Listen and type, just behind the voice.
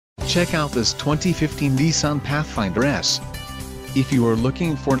Check out this 2015 Nissan Pathfinder S. If you are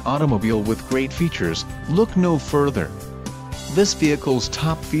looking for an automobile with great features, look no further. This vehicle's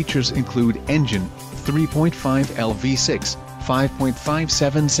top features include engine, 3.5L V6,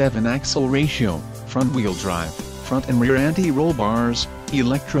 5.577 axle ratio, front-wheel drive, front and rear anti-roll bars,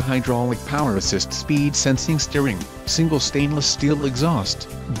 electro-hydraulic power assist speed sensing steering, single stainless steel exhaust,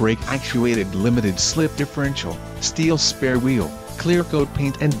 brake-actuated limited slip differential, steel spare wheel, clear coat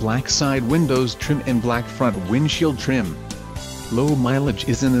paint and black side windows trim and black front windshield trim. Low mileage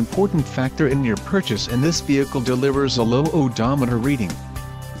is an important factor in your purchase, and this vehicle delivers a low odometer reading.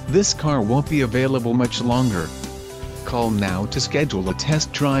 This car won't be available much longer. Call now to schedule a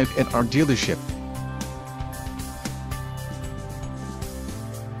test drive at our dealership.